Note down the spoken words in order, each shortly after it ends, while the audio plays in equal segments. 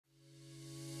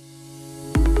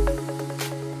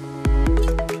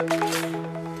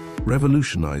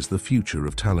revolutionize the future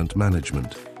of talent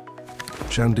management.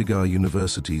 Chandigarh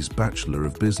University's Bachelor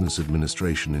of Business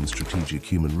Administration in Strategic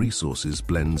Human Resources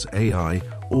blends AI,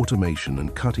 automation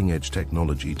and cutting-edge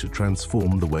technology to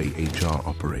transform the way HR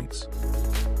operates.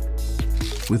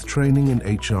 With training in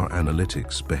HR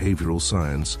analytics, behavioral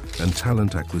science and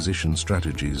talent acquisition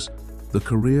strategies, the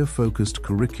career-focused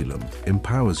curriculum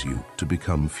empowers you to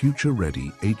become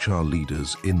future-ready HR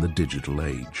leaders in the digital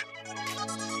age.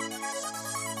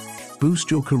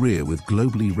 Boost your career with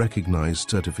globally recognized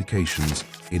certifications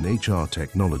in HR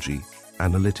technology,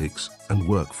 analytics, and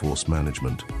workforce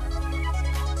management.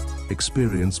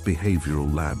 Experience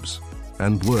behavioral labs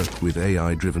and work with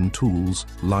AI-driven tools,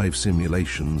 live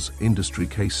simulations, industry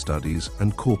case studies,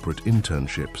 and corporate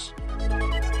internships.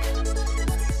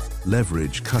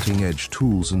 Leverage cutting-edge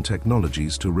tools and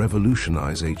technologies to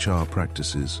revolutionize HR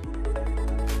practices.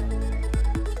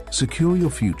 Secure your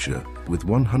future with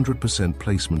 100%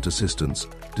 placement assistance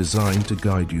designed to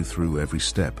guide you through every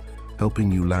step,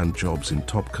 helping you land jobs in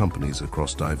top companies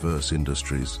across diverse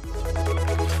industries.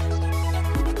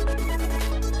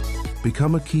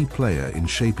 Become a key player in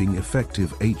shaping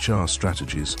effective HR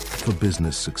strategies for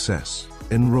business success.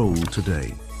 Enroll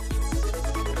today.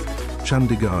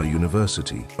 Chandigarh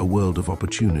University, a world of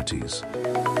opportunities.